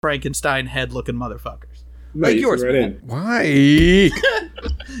Frankenstein head looking motherfuckers. No, like you yours, right man. in. Why?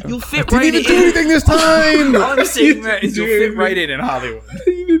 You'll fit I right in. didn't even do anything this time. All I'm saying, Matt, is you'll fit right in Hollywood.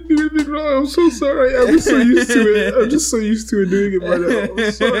 You didn't do anything wrong. I'm so sorry. I was so used to it. I'm just so used to it doing it by now.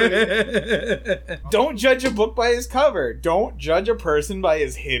 I'm sorry. Don't judge a book by his cover. Don't judge a person by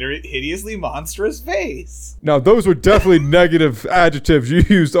his hideously monstrous face. Now, those were definitely negative adjectives you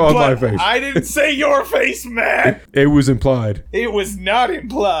used on my face. I didn't say your face, Matt. It was implied. It was not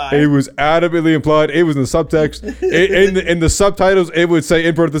implied. It was adamantly implied. It was in the subtext. In the subtitles, it would say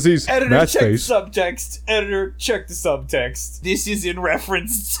in parentheses, Editor, Matt's check face. the subtext. Editor, check the subtext. This is in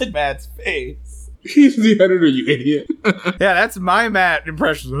reference to Matt's face. He's the editor, you idiot. Yeah, that's my Matt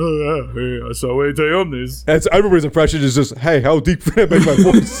impression. Oh, yeah, hey, so wait till on this. That's everybody's impression is just, hey, how deep can I make my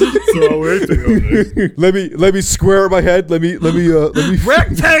voice? So wait till on this. let me square my head. Let me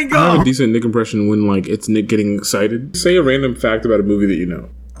Rectangle! I have a decent Nick impression when, like, it's Nick getting excited. Say a random fact about a movie that you know.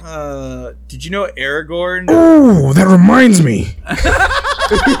 Did you know Aragorn? Oh, that reminds me.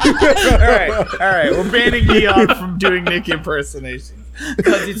 All right, we're banning Leon from doing Nick impersonations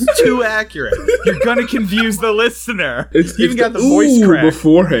because it's too accurate. You're gonna confuse the listener. It's You even got the ooh voice crack.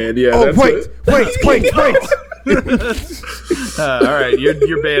 beforehand. Yeah. Oh, that's wait. All right,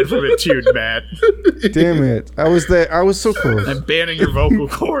 you're banned from it too, Matt. Damn it. I was there. I was so close. I'm banning your vocal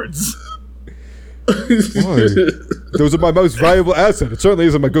cords. Why? Those are my most valuable asset. It certainly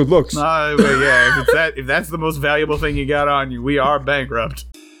isn't my good looks. But yeah, if that's the most valuable thing you got on you, we are bankrupt.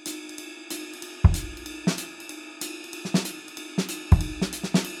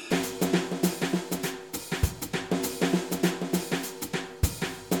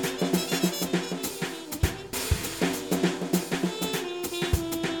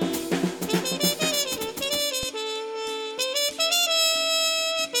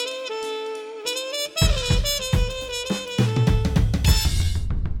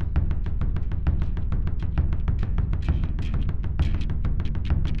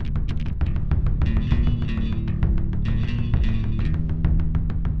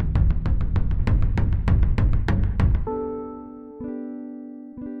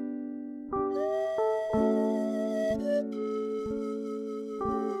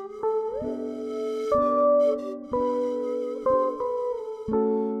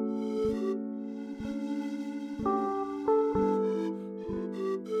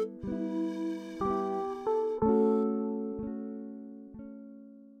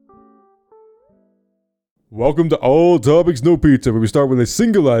 Welcome to All Topics No Pizza, where we start with a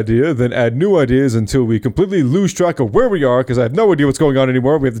single idea, then add new ideas until we completely lose track of where we are, because I have no idea what's going on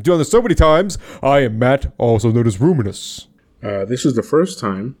anymore. We have to do this so many times. I am Matt, also known as Ruminous. This is the first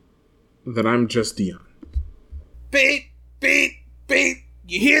time that I'm just Dion. Beep, beep, beep.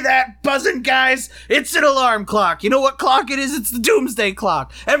 You hear that buzzing, guys? It's an alarm clock. You know what clock it is? It's the doomsday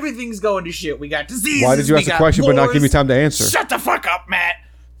clock. Everything's going to shit. We got diseases. Why did you ask a question but not give me time to answer? Shut the fuck up, Matt.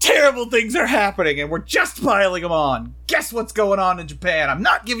 Terrible things are happening, and we're just piling them on. Guess what's going on in Japan? I'm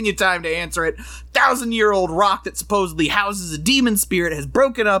not giving you time to answer it. 1,000-year-old rock that supposedly houses a demon spirit has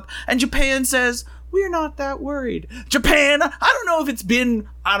broken up, and Japan says, we're not that worried. Japan, I don't know if it's been,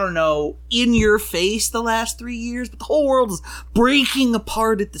 in your face the last 3 years, but the whole world is breaking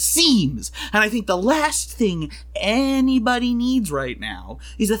apart at the seams. And I think the last thing anybody needs right now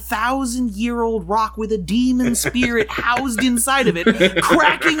is a 1,000-year-old rock with a demon spirit housed inside of it,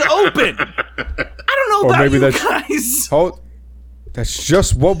 cracking open. I don't know about you guys. That's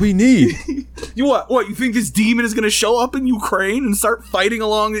just what we need. You what? You think this demon is going to show up in Ukraine and start fighting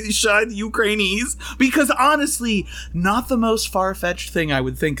alongside the Ukrainians? Because honestly, not the most far-fetched thing I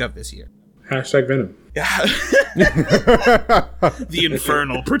would think of this year. Hashtag Venom. Yeah. The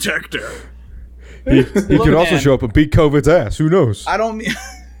Infernal Protector. He could also show up and beat COVID's ass. Who knows? I don't mean...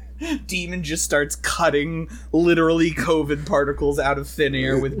 Demon just starts cutting literally COVID particles out of thin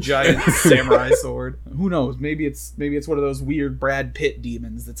air with giant samurai sword. Who knows? Maybe it's one of those weird Brad Pitt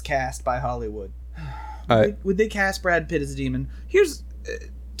demons that's cast by Hollywood. Would they cast Brad Pitt as a demon? Here's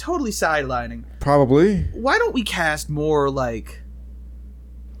totally sidelining. Probably. Why don't we cast more like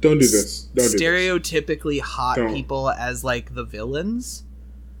Don't do this. stereotypically hot Don't. people as like the villains?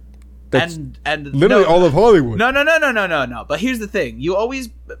 That's and literally all of Hollywood. No. But here's the thing: you always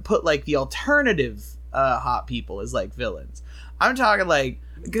put like the alternative hot people as like villains. I'm talking like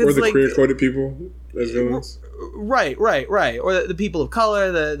Or the like, queer-coded people as villains. Right. Or the people of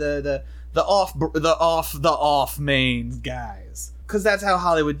color, the off main guys. Because that's how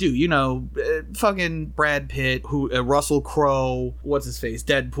Hollywood do. You know, fucking Brad Pitt, Russell Crowe, what's his face,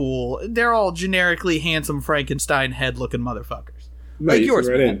 Deadpool. They're all generically handsome Frankenstein head looking motherfuckers. Matt, like you yours,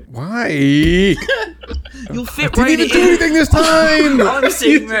 fit right man. in. Why? You'll fit Didn't right even in. do anything this time. All I'm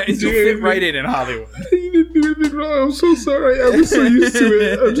saying, Matt, is you'll fit right in Hollywood. You didn't do anything wrong. I'm so sorry. I'm just so used to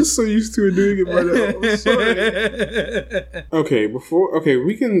it. I'm just so used to it doing it by now. I'm sorry. Okay,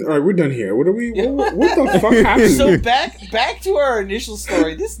 we can. All right, we're done here. What are we? What the fuck happened? So back to our initial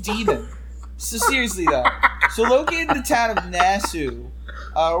story. This demon. So seriously though, so located in the town of Nasu,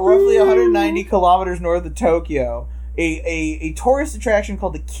 roughly 190 kilometers north of Tokyo, a tourist attraction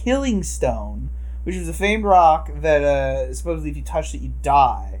called the Killing Stone, which was a famed rock that supposedly if you touched it you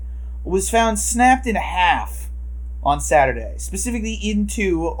die, was found snapped in half on Saturday, specifically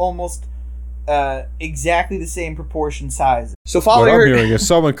into almost exactly the same proportion size. So What following I'm her, hearing is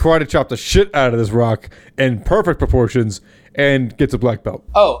someone karate chopped the shit out of this rock in perfect proportions and gets a black belt.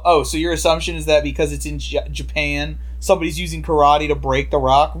 Oh, so your assumption is that because it's in Japan, somebody's using karate to break the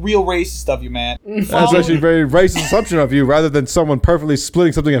rock? Real racist of you, man. That's actually a very racist assumption of you, rather than someone perfectly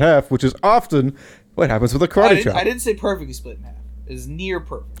splitting something in half, which is often what happens with a karate chop. I didn't say perfectly split in half. It is near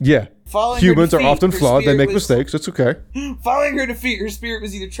perfect. Yeah. Following her Humans are defeat, often her flawed. They spirit make was- mistakes. It's okay. Following her defeat, her spirit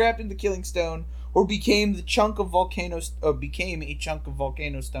was either trapped in the Killing Stone or became a chunk of volcano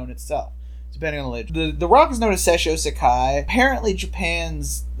stone itself, depending on the legend. The rock is known as Sesho Sakai. Apparently,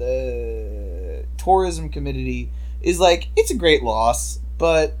 Japan's tourism community is like, it's a great loss,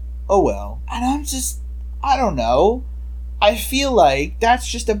 but oh well. And I don't know. I feel like that's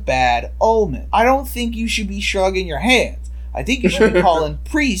just a bad omen. I don't think you should be shrugging your hands. I think you should be calling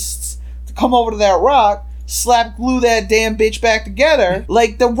priests to come over to that rock, glue that damn bitch back together.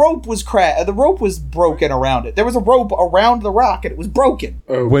 Like the rope was broken around it. There was a rope around the rock and it was broken.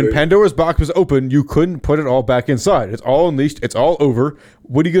 When Pandora's box was open, you couldn't put it all back inside. It's all unleashed. It's all over.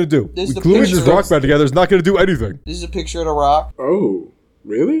 What are you going to do? This is the Gluing picture this of- rock back together is not going to do anything. This is a picture of the rock. Oh,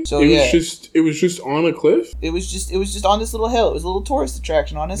 really? So, it was just on a cliff. It was just on this little hill. It was a little tourist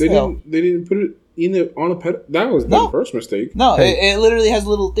attraction on this They hill. didn't put it on a pedal. That was No. the first mistake. No, Hey. it literally has a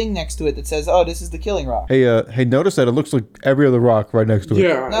little thing next to it that says, "Oh, this is the Killing Rock." Hey, notice that it looks like every other rock right next to it.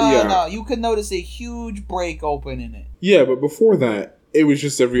 Yeah, No, you could notice a huge break open in it. Yeah, but before that, it was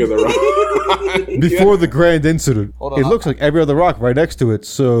just every other rock. Before the grand incident, Hold on, it looks like every other rock right next to it.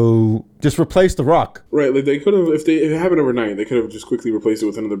 So just replace the rock. Right, like they could have, if it happened overnight, they could have just quickly replaced it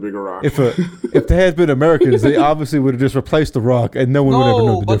with another bigger rock. If they had been Americans, they obviously would have just replaced the rock, and no one would ever know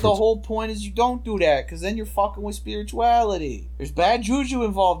No, the but difference. the whole point is you don't do that, because then you're fucking with spirituality. There's bad juju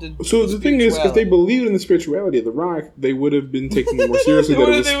involved in So the thing is, if they believed in the spirituality of the rock, they would have been taking it more seriously that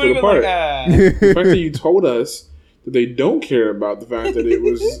it was split apart. The fact that you told us that they don't care about the fact that it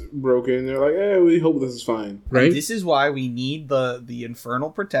was broken, they're like, we hope this is fine. Right? This is why we need the infernal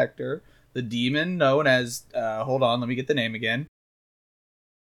protector, the demon known as, hold on, let me get the name again.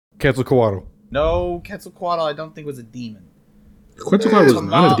 Quetzalcoatl. No, Quetzalcoatl I don't think was a demon. Quetzalcoatl was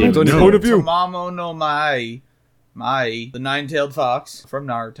not a Depends on demon. your No. point of view. Tamamo no Mai, the nine-tailed fox from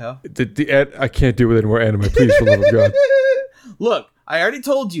Naruto. I can't deal with any more anime, please, for the love of God. Look, I already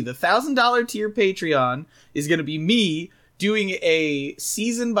told you the $1,000 tier Patreon is going to be me doing a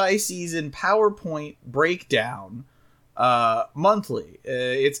season-by-season PowerPoint breakdown monthly.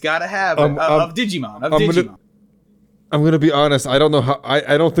 It's got to have of Digimon. I'm gonna be honest. I don't know how.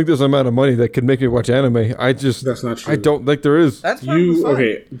 I don't think there's an amount of money that could make me watch anime. That's not true. I don't think there is. That's fine.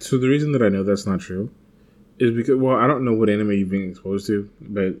 Okay, so the reason that I know that's not true is because, well, I don't know what anime you've been exposed to,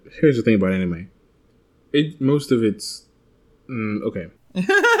 but here's the thing about anime. Most of it's okay.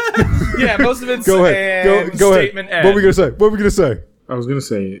 Yeah, most of it's Go ahead. Go ahead. statement What were we gonna say? I was gonna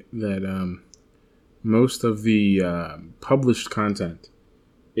say that most of the published content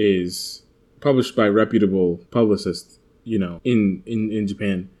is published by reputable publicists, in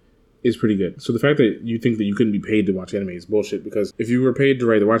Japan, is pretty good. So the fact that you think that you couldn't be paid to watch anime is bullshit, because if you were paid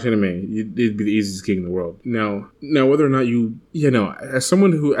to watch anime, it'd be the easiest gig in the world. Now whether or not as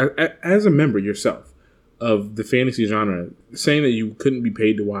someone who, as a member yourself of the fantasy genre, saying that you couldn't be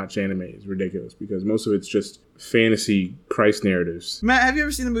paid to watch anime is ridiculous, because most of it's just fantasy Christ narratives. Matt, have you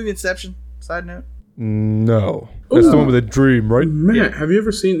ever seen the movie Inception? Side note. No, that's the one with the dream, right? Matt and Nick, have you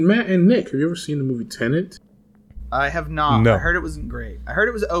ever seen the movie Tenet? I have not. No. I heard it wasn't great. I heard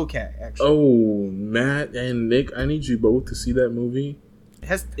it was okay, actually. Oh, Matt and Nick, I need you both to see that movie.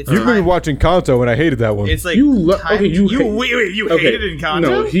 It's You've been watching Kanto, and I hated that one. It's like You hated Encanto?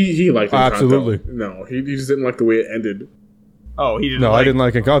 No, he liked Encanto. Absolutely. No, he just didn't like the way it ended. Oh, he didn't. No, I didn't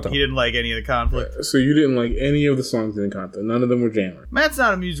like He Encanto. didn't like any of the conflict. So you didn't like any of the songs in Encanto. None of them were jammer. Matt's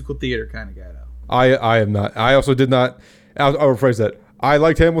not a musical theater kind of guy, though. I am not. I also did not. I'll rephrase that. I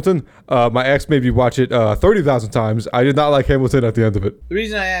liked Hamilton. My ex made me watch it 30,000 times. I did not like Hamilton at the end of it. The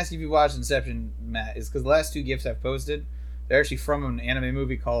reason I ask if you watched Inception, Matt, is because the last two GIFs I've posted, They're actually from an anime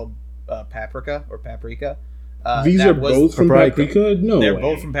movie called Paprika or Paprika. These are both from Paprika? No They're way.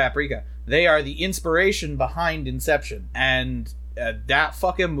 both from Paprika. They are the inspiration behind Inception. And that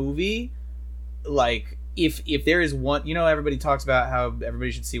fucking movie, like, if there is one... You know, everybody talks about how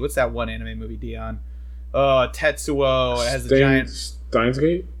everybody should see... What's that one anime movie, Dion? Tetsuo. It has the giant... Steins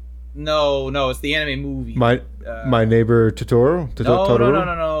Gate? No, it's the anime movie. My Neighbor Totoro?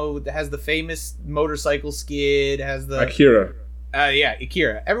 No. It has the famous motorcycle skid. It has the... Akira. Yeah,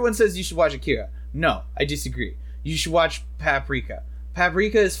 Akira. Everyone says you should watch Akira. No, I disagree. You should watch Paprika.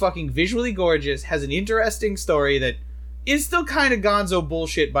 Paprika is fucking visually gorgeous, has an interesting story that is still kind of gonzo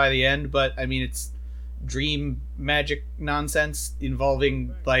bullshit by the end, but, I mean, it's dream magic nonsense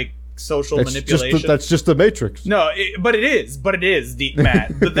involving, like, social manipulation. That's just the Matrix. No, but it is,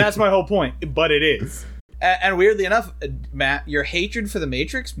 Matt. But that's my whole point. But it is. And weirdly enough, Matt, your hatred for the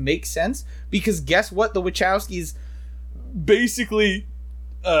Matrix makes sense because guess what? The Wachowskis basically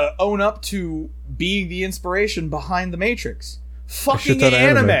own up to being the inspiration behind the Matrix. Fucking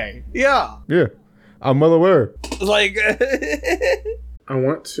anime. Yeah. Yeah. I'm well aware. Like I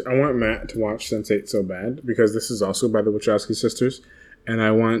want Matt to watch Sense8 so bad because this is also by the Wachowski sisters, and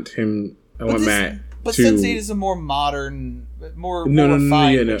I want Matt. But Sense8 is a more modern, more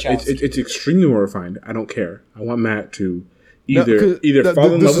refined. No. It's extremely more refined. I don't care. I want Matt to either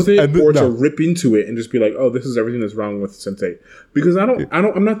fall in love with it or to rip into it and just be like, "Oh, this is everything that's wrong with Sense8." Because I'm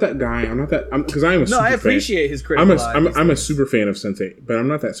not that guy. Because I am a super fan. I appreciate his critical I'm a super fan of Sense8, but I'm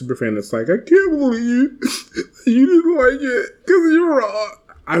not that super fan that's like, I can't believe you didn't like it because you're wrong.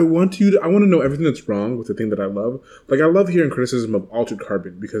 I want to know everything that's wrong with the thing that I love. Like, I love hearing criticism of Altered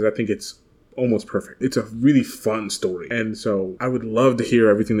Carbon because I think it's almost perfect. It's a really fun story. And so I would love to hear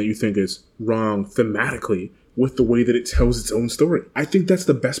everything that you think is wrong thematically with the way that it tells its own story. I think that's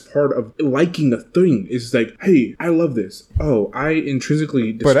the best part of liking a thing is like, hey, I love this. Oh, I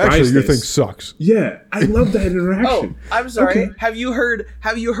intrinsically despise this. But actually, your thing this. Sucks. Yeah, I love that interaction. Oh, I'm sorry. Okay. Have you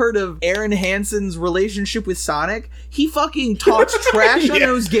heard of Aaron Hansen's relationship with Sonic? He fucking talks trash on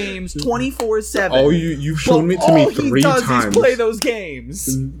those games 24/7. Oh, you've shown it to me 3 times. All he does is play those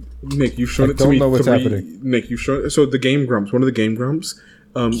games. Nick, you've shown it to me. I don't know what's happening. Nick, you've shown so the Game Grumps. One of the Game Grumps.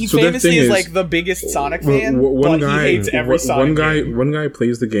 He famously is like the biggest Sonic fan, but he hates every Sonic game. One guy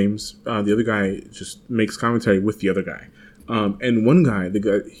plays the games. The other guy just makes commentary with the other guy. And one guy, the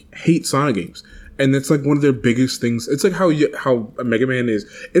guy hates Sonic games. And that's like one of their biggest things. It's like how Mega Man is.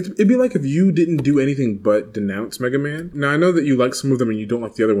 It'd be like if you didn't do anything but denounce Mega Man. Now, I know that you like some of them and you don't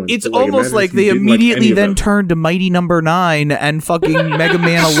like the other ones. It's almost like they immediately then turned to Mighty Number 9 and fucking Mega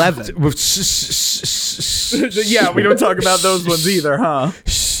Man 11. Yeah, we don't talk about those ones either, huh?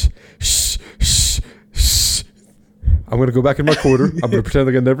 I'm going to go back in my quarter. I'm going to pretend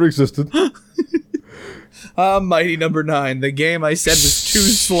like I never existed. Mighty Number 9, the game I said was too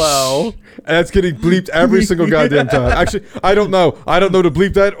slow. And that's getting bleeped every single goddamn time. Actually, I don't know. I don't know to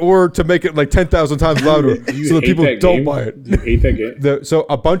bleep that or to make it like 10,000 times louder so that people don't buy it. You hate that game? So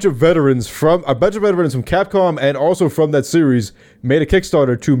a bunch of veterans from Capcom and also from that series made a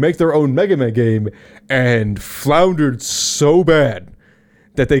Kickstarter to make their own Mega Man game and floundered so bad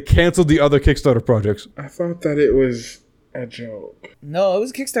that they canceled the other Kickstarter projects. I thought that it was a joke. No, it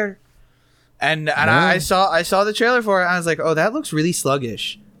was a Kickstarter. And I saw the trailer for it, and I was like, oh, that looks really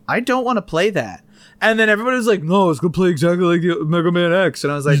sluggish. I don't want to play that. And then everybody was like, no, it's going to play exactly like the Mega Man X.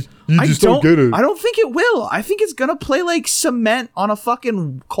 And I was like, I just don't get it. I don't think it will. I think it's going to play like cement on a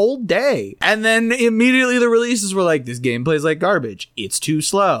fucking cold day. And then immediately the releases were like, this game plays like garbage. It's too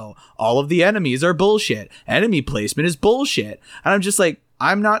slow. All of the enemies are bullshit. Enemy placement is bullshit. And I'm just like,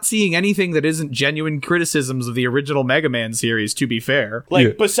 I'm not seeing anything that isn't genuine criticisms of the original Mega Man series, to be fair. Like,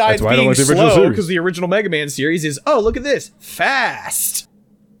 yeah, besides being slow, because the original Mega Man series is, oh, look at this, fast.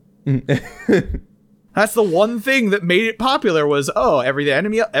 That's the one thing that made it popular was, oh, every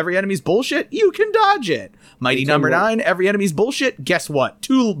enemy's bullshit, you can dodge it. Mighty Number 9, every enemy's bullshit, guess what?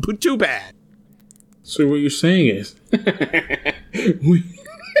 Too bad. So what you're saying is...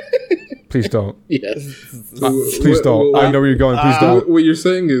 Please don't. Yes. Please don't. I know where you're going. Please don't. What you're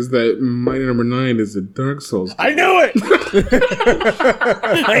saying is that Mighty Number 9 is a Dark Souls. I knew it!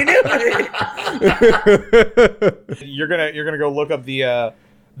 I knew it! You're gonna go look up the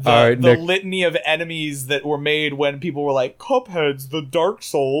litany of enemies that were made when people were like, Cuphead's the Dark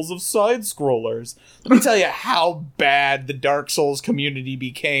Souls of side-scrollers. Let me tell you how bad the Dark Souls community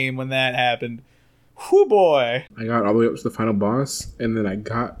became when that happened. Whoo boy. I got all the way up to the final boss, and then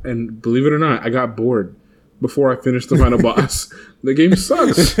and believe it or not, I got bored before I finished the final boss. The game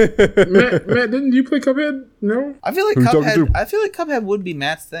sucks. Matt, didn't you play Cuphead? No? I feel like Who are you talking to? Cuphead would be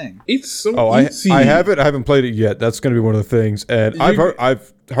Matt's thing. It's so I have it. I haven't played it yet. That's going to be one of the things. And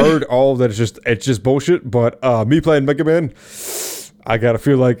I've heard all that it's just bullshit. But me playing Mega Man, I gotta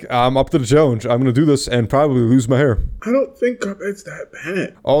feel like I'm up to the challenge. I'm gonna do this and probably lose my hair. I don't think Cuphead's that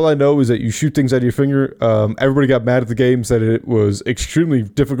bad. All I know is that you shoot things out of your finger. Everybody got mad at the game, said it was extremely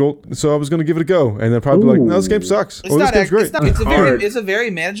difficult, so I was gonna give it a go, and then probably like, no, this game sucks. This game's great. It's a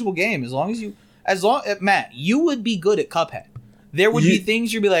very manageable game Matt, you would be good at Cuphead. There would be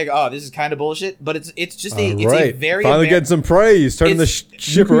things you'd be like, oh, this is kind of bullshit, but it's a very finally getting some praise, turning the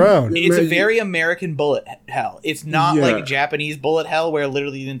ship around. It's a very American bullet hell. It's not like a Japanese bullet hell where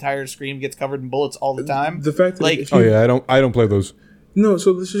literally the entire screen gets covered in bullets all the time. The fact that I don't play those. No,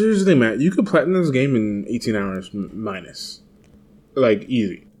 so here's the thing, Matt. You could platinum this game in 18 hours minus, like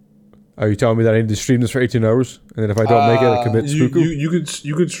easy. Are you telling me that I need to stream this for 18 hours, and then if I don't make it, I commit seppuku?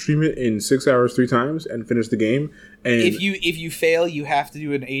 You could stream it in 6 hours 3 times and finish the game. And if you fail, you have to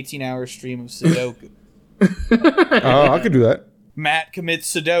do an 18-hour stream of Sudoku. I could do that. Matt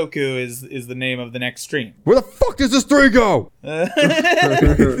Commits Sudoku is the name of the next stream. Where the fuck does this 3 go?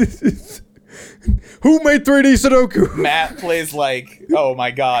 Who made 3D Sudoku? Matt plays like, oh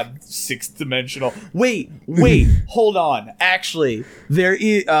my god, 6th dimensional. Wait, hold on. Actually, there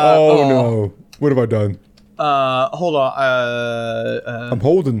is. No, what have I done? Hold on. I'm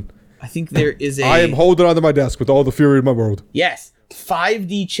holding. I think there is a. I am holding onto my desk with all the fury in my world. Yes,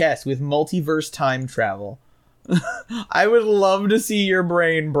 5D chess with multiverse time travel. I would love to see your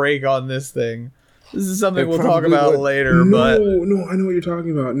brain break on this thing. This is something we'll talk about later. No, but I know what you're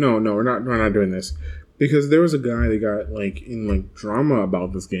talking about. No, we're not doing this because there was a guy that got in drama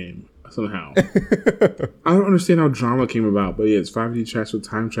about this game somehow. I don't understand how drama came about, but yeah, it's 5D chess with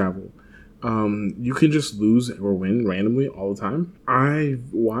time travel. You can just lose or win randomly all the time. I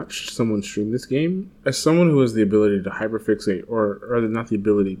watched someone stream this game. As someone who has the ability to hyperfixate, or rather not the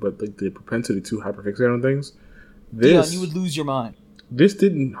ability, but the propensity to hyperfixate on things, Dion, you would lose your mind. This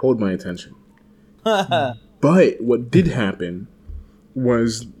didn't hold my attention. But what did happen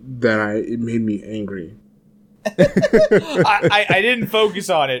was that it made me angry. I didn't focus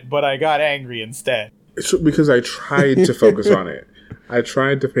on it, but I got angry instead. Because I tried to focus on it. I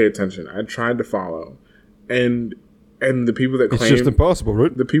tried to pay attention. I tried to follow. And the people that claim... It's just impossible,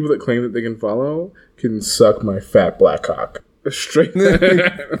 right? The people that claim that they can follow can suck my fat black cock. Straight straight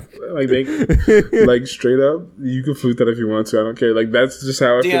up, you can flute that if you want to. I don't care. Like, that's just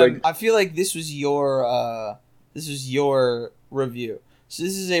how I feel like. I feel like this was your review. So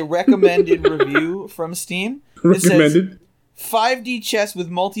this is a recommended review from Steam. Recommended. It says, 5D chess with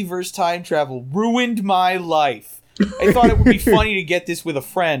multiverse time travel ruined my life. I thought it would be funny to get this with a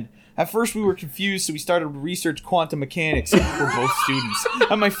friend. At first, we were confused, so we started to research quantum mechanics. We're both students.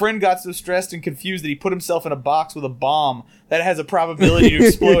 And my friend got so stressed and confused that he put himself in a box with a bomb that has a probability to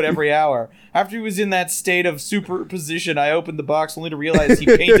explode every hour. After he was in that state of superposition, I opened the box only to realize he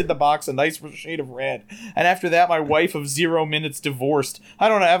painted the box a nice shade of red. And after that, my wife of 0 minutes divorced. I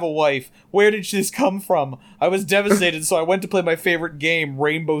don't have a wife. Where did this come from? I was devastated, so I went to play my favorite game,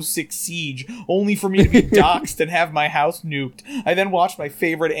 Rainbow Six Siege, only for me to be doxxed and have my house nuked. I then watched my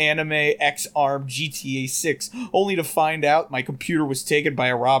favorite anime, X-Arm GTA 6, only to find out my computer was taken by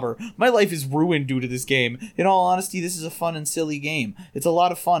a robber. My life is ruined due to this game. In all honesty, this is a fun and silly game. It's a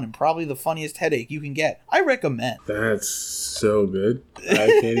lot of fun and probably the funniest headache you can get. I recommend. That's so good.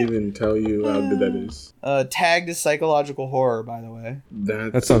 I can't even tell you how good that is. Tagged as psychological horror, by the way.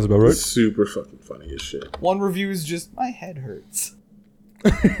 That sounds about right. Super fucking funny as shit. One review is just, my head hurts.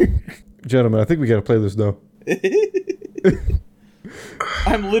 Gentlemen, I think we gotta play this though.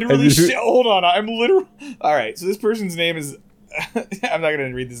 I'm literally hold on. Alright, so this person's name is I'm not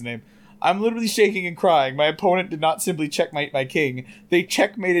gonna read this name. I'm literally shaking and crying. My opponent did not simply checkmate my king. They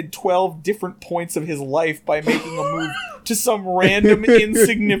checkmated 12 different points of his life by making a move to some random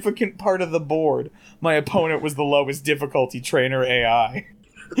insignificant part of the board. My opponent was the lowest difficulty trainer AI.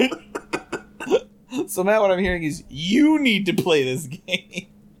 So Matt, what I'm hearing is you need to play this game.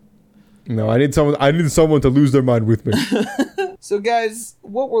 No, I need someone to lose their mind with me. So guys,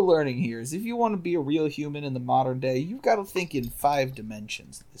 what we're learning here is if you want to be a real human in the modern day, you've got to think in 5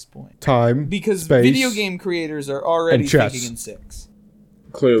 dimensions at this point. Time, because space, video game creators are already thinking in 6.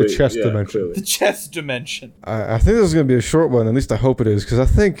 Clearly, the chess dimension. Clearly. The chess dimension. I think this is going to be a short one. At least I hope it is, because I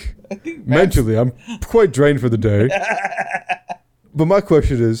think mentally I'm quite drained for the day. But my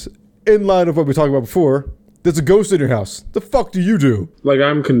question is, in line of what we talked about before, There's a ghost in your house. The fuck do you do? Like,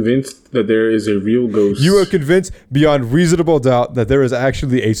 I'm convinced that there is a real ghost. You are convinced beyond reasonable doubt that there is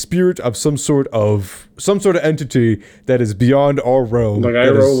actually a spirit of some sort of entity that is beyond our realm. Like,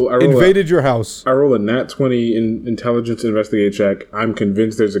 that has invaded your house. I roll a nat 20 in intelligence investigate check. I'm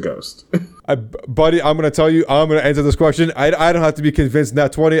convinced there's a ghost. Buddy, I'm going to tell you, I'm going to answer this question. I don't have to be convinced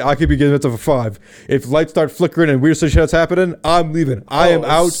nat 20. I could be convinced of a 5. If lights start flickering and weird shit's happening, I'm leaving. I am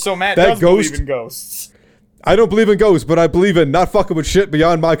out. So Matt that does ghost, believe in ghosts. I don't believe in ghosts, but I believe in not fucking with shit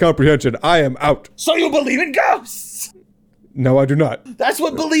beyond my comprehension. I am out. So you believe in ghosts? No, I do not. That's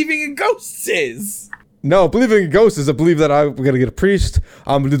what believing in ghosts is. No, believing in ghosts is a belief that I'm going to get a priest.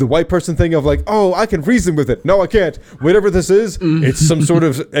 I'm going to do the white person thing of like, oh, I can reason with it. No, I can't. Whatever this is, it's some sort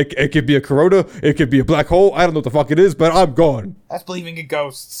of, it could be a corona. It could be a black hole. I don't know what the fuck it is, but I'm gone. That's believing in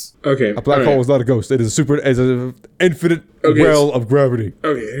ghosts. Okay. A black hole is not a ghost. It is an infinite well of gravity.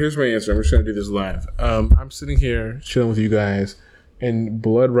 Okay, here's my answer. I'm just trying to do this live. I'm sitting here chilling with you guys, and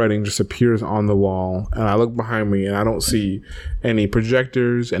blood writing just appears on the wall, and I look behind me, and I don't see any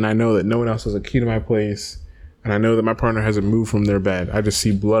projectors, and I know that no one else has a key to my place, and I know that my partner hasn't moved from their bed. I just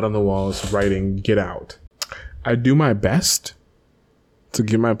see blood on the walls writing, "Get out." I do my best to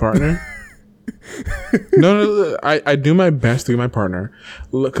get my partner. No, I do my best to get my partner,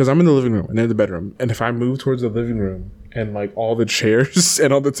 because I'm in the living room, and they're in the bedroom, and if I move towards the living room, and like all the chairs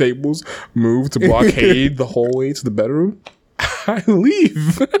and all the tables move to blockade the hallway to the bedroom, I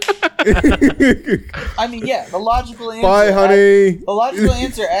leave. I mean, yeah, the logical answer. Bye, honey. The logical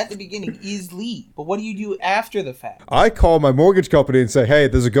answer at the beginning is leave. But what do you do after the fact? I call my mortgage company and say, hey,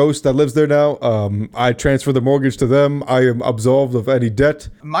 there's a ghost that lives there now. I transfer the mortgage to them. I am absolved of any debt.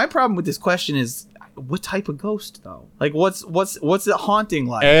 My problem with this question is, what type of ghost though? Like, what's it haunting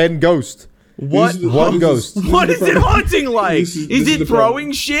like? And ghost. What One ghost. What is it haunting like? This Is is it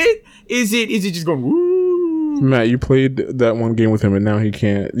throwing shit? Is it just going woo? Matt, you played that one game with him, and now he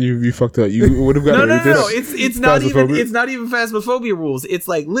can't. You fucked up. You would have got No. this. It's not even phasmophobia rules. It's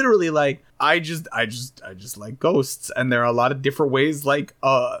like literally like I just like ghosts, and there are a lot of different ways like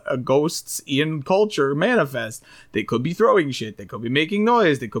ghosts in culture manifest. They could be throwing shit. They could be making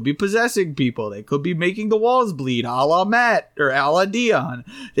noise. They could be possessing people. They could be making the walls bleed, a la Matt or a la Dion.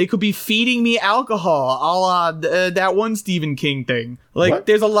 They could be feeding me alcohol, a la that one Stephen King thing. Like What?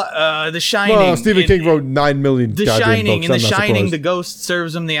 there's a lot. The Shining. Well, Stephen King wrote 9 million The goddamn Shining. books. In The I'm not Shining, surprised. the ghost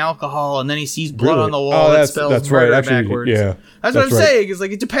serves him the alcohol, and then he sees blood Really? on the wall Oh, that spells that's right. murder Actually, backwards. yeah. That's what I'm saying. Is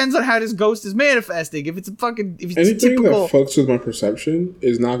like it depends on how this ghost is manifesting. If it's Anything typical. that fucks with my perception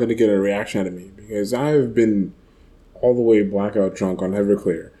is not going to get a reaction out of me, because I've been all the way blackout drunk on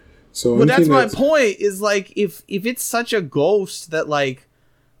Everclear. So, But that's my point. Is like if it's such a ghost that like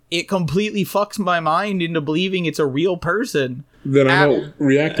it completely fucks my mind into believing it's a real person. then I don't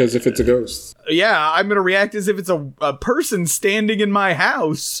react as if it's a ghost. Yeah, I'm gonna react as if it's a person standing in my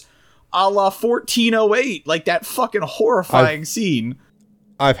house, a la 1408, like that fucking horrifying scene.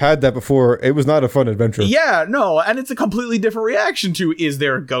 I've had that before. It was not a fun adventure. Yeah, no, and it's a completely different reaction to, is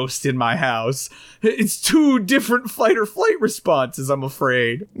there a ghost in my house? It's two different fight or flight responses, I'm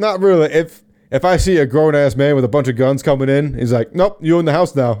afraid. Not really. If I see a grown ass man with a bunch of guns coming in, he's like, "Nope, you own the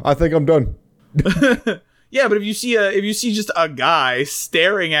house now. I think I'm done." Yeah, but if you see just a guy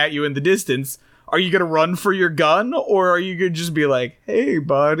staring at you in the distance, are you gonna run for your gun, or are you gonna just be like, "Hey,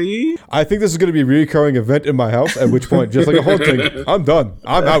 buddy"? I think this is going to be a recurring event in my house. At which point, just like a haunting, I'm done.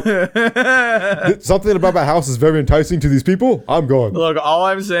 I'm out. Something about my house is very enticing to these people. I'm gone. Look, all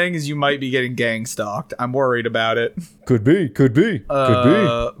I'm saying is you might be getting gang stalked. I'm worried about it. Could be.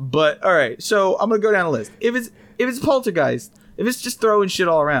 But all right, so I'm gonna go down the list. If it's poltergeist, if it's just throwing shit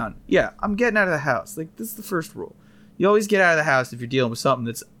all around, yeah, I'm getting out of the house. Like, this is the first rule. You always get out of the house if you're dealing with something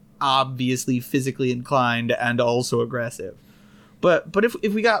that's obviously physically inclined and also aggressive. But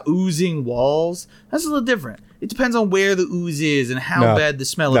if we got oozing walls, that's a little different. It depends on where the ooze is and how bad the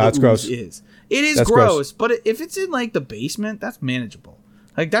smell of the ooze gross. is. It is That's gross, but if it's in like the basement, that's manageable.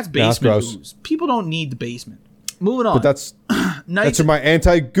 Like, that's basement gross. ooze. People don't need the basement. Moving on. But that's Nights where my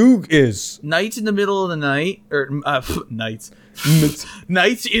anti-goog is. nights in the middle of the night, or nights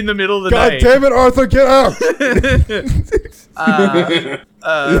in the middle of the God night. damn it, Arthur, get out!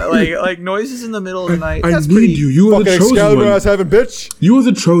 Like noises in the middle of the night. I That's need pretty. you. You are the Fucking chosen Excalibur one. ass having bitch. You are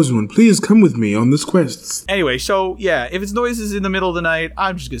the chosen one. Please come with me on this quest. Anyway, so yeah, if it's noises in the middle of the night,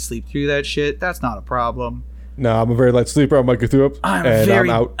 I'm just gonna sleep through that shit. That's not a problem. No, I'm a very light sleeper. I might go through up, I'm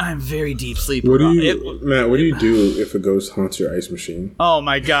out. I'm very deep sleeper. Matt? What do you do if a ghost haunts your ice machine? Oh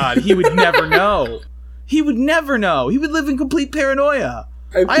my god, he would never know. He would never know. He would live in complete paranoia.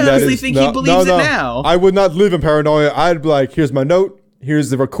 I honestly think he believes it now. I would not live in paranoia. I'd be like, here's my note.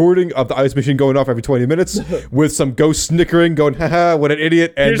 Here's the recording of the ice machine going off every 20 minutes with some ghost snickering, going, haha, what an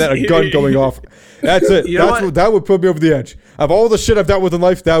idiot, and then a gun going off. That's it. That would put me over the edge. Of all the shit I've dealt with in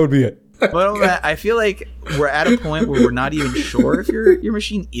life, that would be it. Well, I feel like we're at a point where we're not even sure if your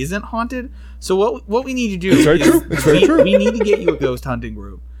machine isn't haunted. So what we need to do we need to get you a ghost hunting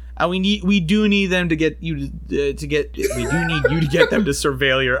group. And we do need them to get you to get them to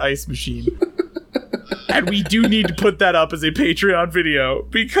surveil your ice machine. And we do need to put that up as a Patreon video,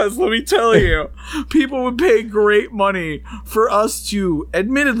 because let me tell you, people would pay great money for us to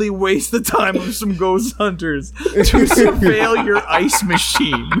admittedly waste the time of some ghost hunters to surveil your ice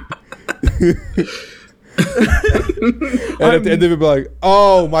machine. And at the end of it, be like,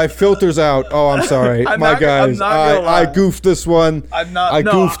 "Oh, my filter's out. Oh, I'm sorry, guys. I goofed this one. I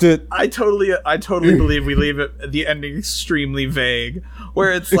goofed it. I totally believe we leave it the ending extremely vague,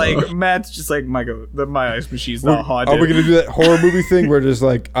 where it's like Matt's just like, my ice machine's not haunted. Are we gonna do that horror movie thing where just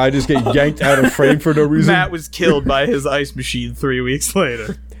like I just get yanked out of frame for no reason? Matt was killed by his ice machine 3 weeks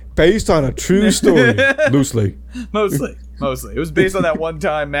later, based on a true story, loosely. Mostly. It was based on that one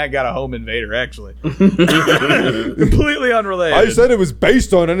time Matt got a home invader, actually. Completely unrelated. I said it was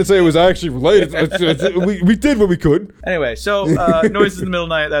based on, I didn't say it was actually related. we did what we could. Anyway, so noises in the middle of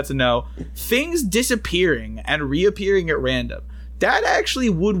the night, that's a no. Things disappearing and reappearing at random. That actually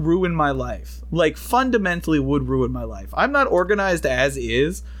would ruin my life. Like, fundamentally would ruin my life. I'm not organized as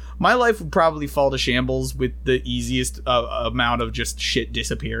is. My life would probably fall to shambles with the easiest amount of just shit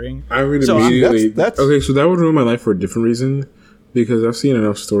disappearing. I would immediately... Okay, so that would ruin my life for a different reason, because I've seen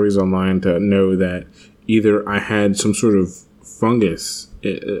enough stories online to know that either I had some sort of fungus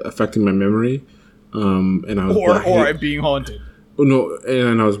affecting my memory, and I was or I'm being haunted. No,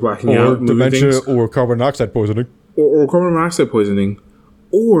 and I was blacking out. Or dementia, or carbon monoxide poisoning. Or carbon monoxide poisoning.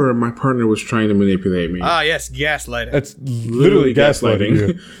 Or my partner was trying to manipulate me. Ah, yes, gaslighting. That's literally gaslighting.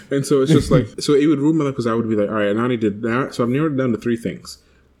 Yeah. And so it's just like, so it would ruin my life, because I would be like, all right, now I need to, so I've narrowed it down to 3 things.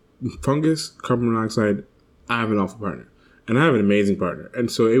 Fungus, carbon monoxide, I have an awful partner. And I have an amazing partner. And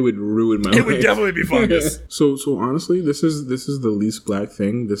so it would ruin my life. It would definitely be fungus. So honestly, this is the least black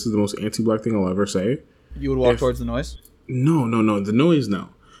thing. This is the most anti-black thing I'll ever say. You would walk towards the noise? No. The noise,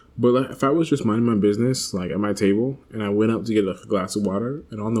 no. But like, if I was just minding my business, like at my table, and I went up to get a glass of water,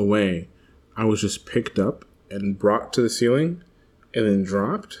 and on the way, I was just picked up and brought to the ceiling, and then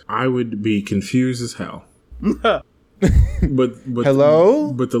dropped, I would be confused as hell. but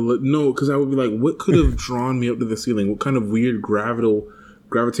hello? No, because I would be like, what could have drawn me up to the ceiling? What kind of weird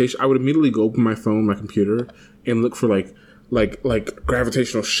gravitation? I would immediately go open my phone, my computer, and look for like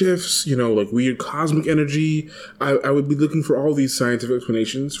gravitational shifts, like weird cosmic energy. I would be looking for all these scientific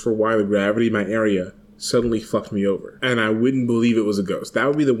explanations for why the gravity in my area suddenly fucked me over. And I wouldn't believe it was a ghost. That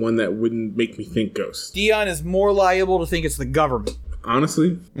would be the one that wouldn't make me think ghost. Dion is more liable to think it's the government.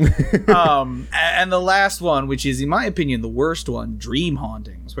 Honestly. And the last one, which is, in my opinion, the worst one, dream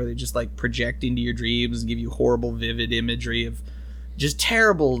hauntings, where they just like project into your dreams and give you horrible, vivid imagery of just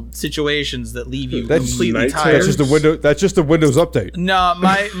terrible situations that leave you completely tired. That's just the Windows update. No,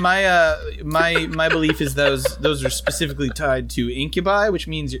 my belief is those are specifically tied to incubi, which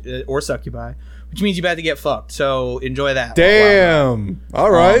means or succubi, which means you about to get fucked. So enjoy that. Damn.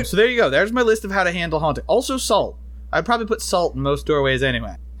 All right. So there you go. There's my list of how to handle haunting. Also salt. I'd probably put salt in most doorways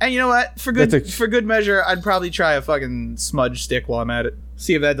anyway. And you know what? For good measure, I'd probably try a fucking smudge stick while I'm at it.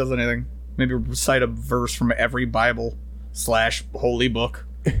 See if that does anything. Maybe recite a verse from every Bible / holy book.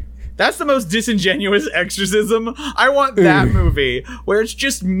 That's the most disingenuous exorcism. I want that movie where it's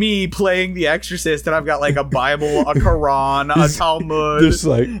just me playing The Exorcist, and I've got like a Bible, a Quran, a Talmud. There's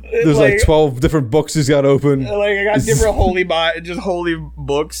like 12 different books he's got open. Like I got different holy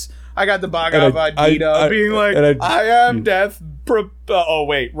books. I got the Bhagavad Gita being like, I am death. Oh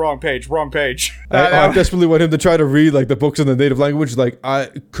wait, wrong page. I desperately want him to try to read like the books in the native language. Like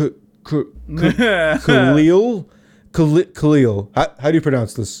Khalil. How do you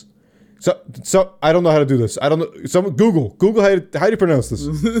pronounce this? So I don't know how to do this. I don't know. Someone Google how do you pronounce this?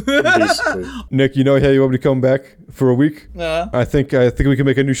 Nick, you know how you want me to come back for a week? I think we can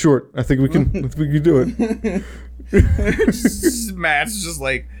make a new short. I think we can do it. Matt's just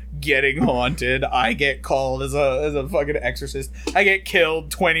like getting haunted. I get called as a fucking exorcist. I get killed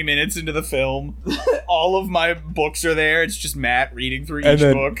 20 minutes into the film. All of my books are there. It's just Matt reading through each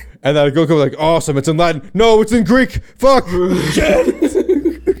book. And then I go like, awesome, it's in Latin. No, it's in Greek. Fuck.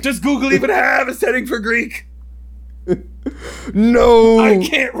 Does Google even have a setting for Greek? No. I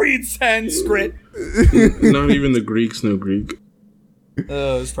can't read Sanskrit. Not even the Greeks know Greek.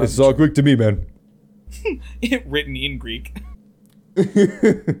 It's all Greek to me, man. Written in Greek.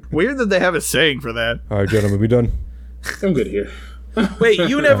 Weird that they have a saying for that. All right, gentlemen, we done? I'm good here. Wait,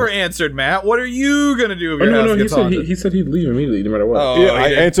 you never answered, Matt. What are you gonna do if Oh, your no, house he gets said haunted? he said he'd leave immediately, no matter what. Oh, Yeah, I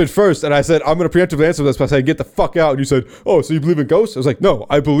yeah. answered first, and I said, I'm going to preemptively answer this by saying, get the fuck out. And you said, oh, so you believe in ghosts? I was like, no,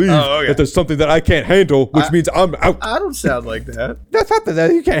 I believe okay. that there's something that I can't handle, which means I'm out. I don't sound like that. That's something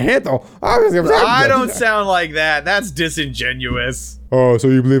that you can't handle. I don't sound like that. That's disingenuous. Oh, so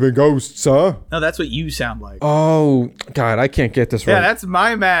you believe in ghosts, huh? No, that's what you sound like. Oh, God, I can't get this right. Yeah, that's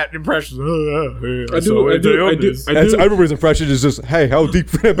my Matt impression. I do. Everybody's impression is just, hey, how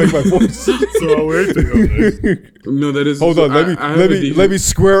deep can I make my voice? No, that is. Hold on, let me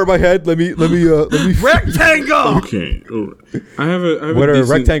square my head. Let me. Rectangle! Okay. I have a What are decent,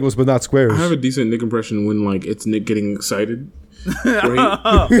 rectangles but not squares? I have a decent Nick impression when like it's Nick getting excited.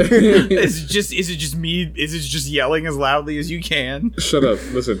 Right? Is it just me? Is it just yelling as loudly as you can? Shut up.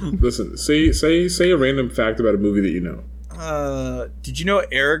 Listen. Say a random fact about a movie that you know. Did you know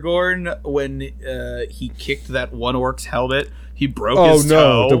Aragorn, when he kicked that one orc's helmet, he broke Oh his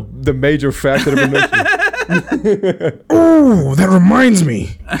no, toe? the major fact that I've been mentioning. Oh, that reminds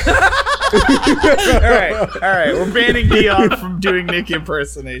me. All right, we're banning Dion from doing Nick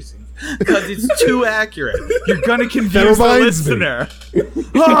impersonations because it's too accurate. You're gonna confuse the reminds me. listener.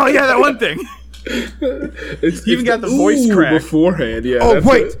 Oh yeah, that one thing. It's even got the ooh voice crack. beforehand. Yeah. Oh that's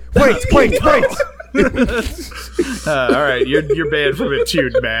wait. All right, you're banned from it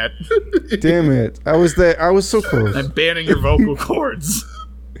too, Matt. Damn it! I was there. I was so close. I'm banning your vocal cords.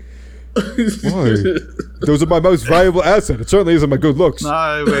 Why? Those are my most valuable asset. It certainly isn't my good looks.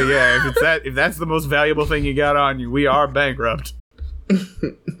 But yeah, if that's the most valuable thing you got on you, we are bankrupt.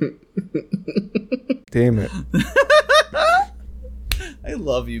 Damn it! I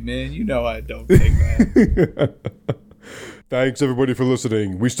love you, man. You know I don't think that. Thanks everybody for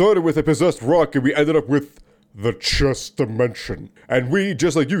listening. We started with a possessed rock and we ended up with the chess dimension. And we,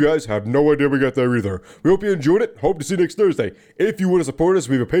 just like you guys, have no idea we got there either. We hope you enjoyed it. Hope to see you next Thursday. If you want to support us,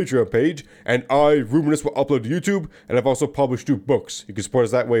 we have a Patreon page, and I, Ruminous, will upload to YouTube, and I've also published 2 books. You can support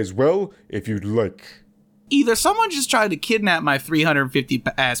us that way as well, if you'd like. Either someone just tried to kidnap my 350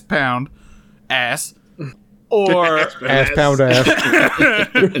 pound ass, or Ass pound ass.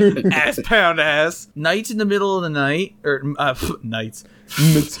 ass pound ass. Nights in the middle of the night, or nights.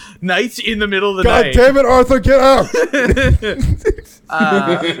 Nights in the middle of the God night. damn it, Arthur, get out!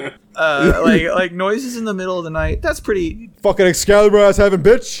 Like noises in the middle of the night. That's pretty. Fucking Excalibur ass having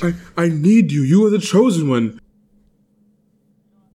bitch. I need you. You are the chosen one.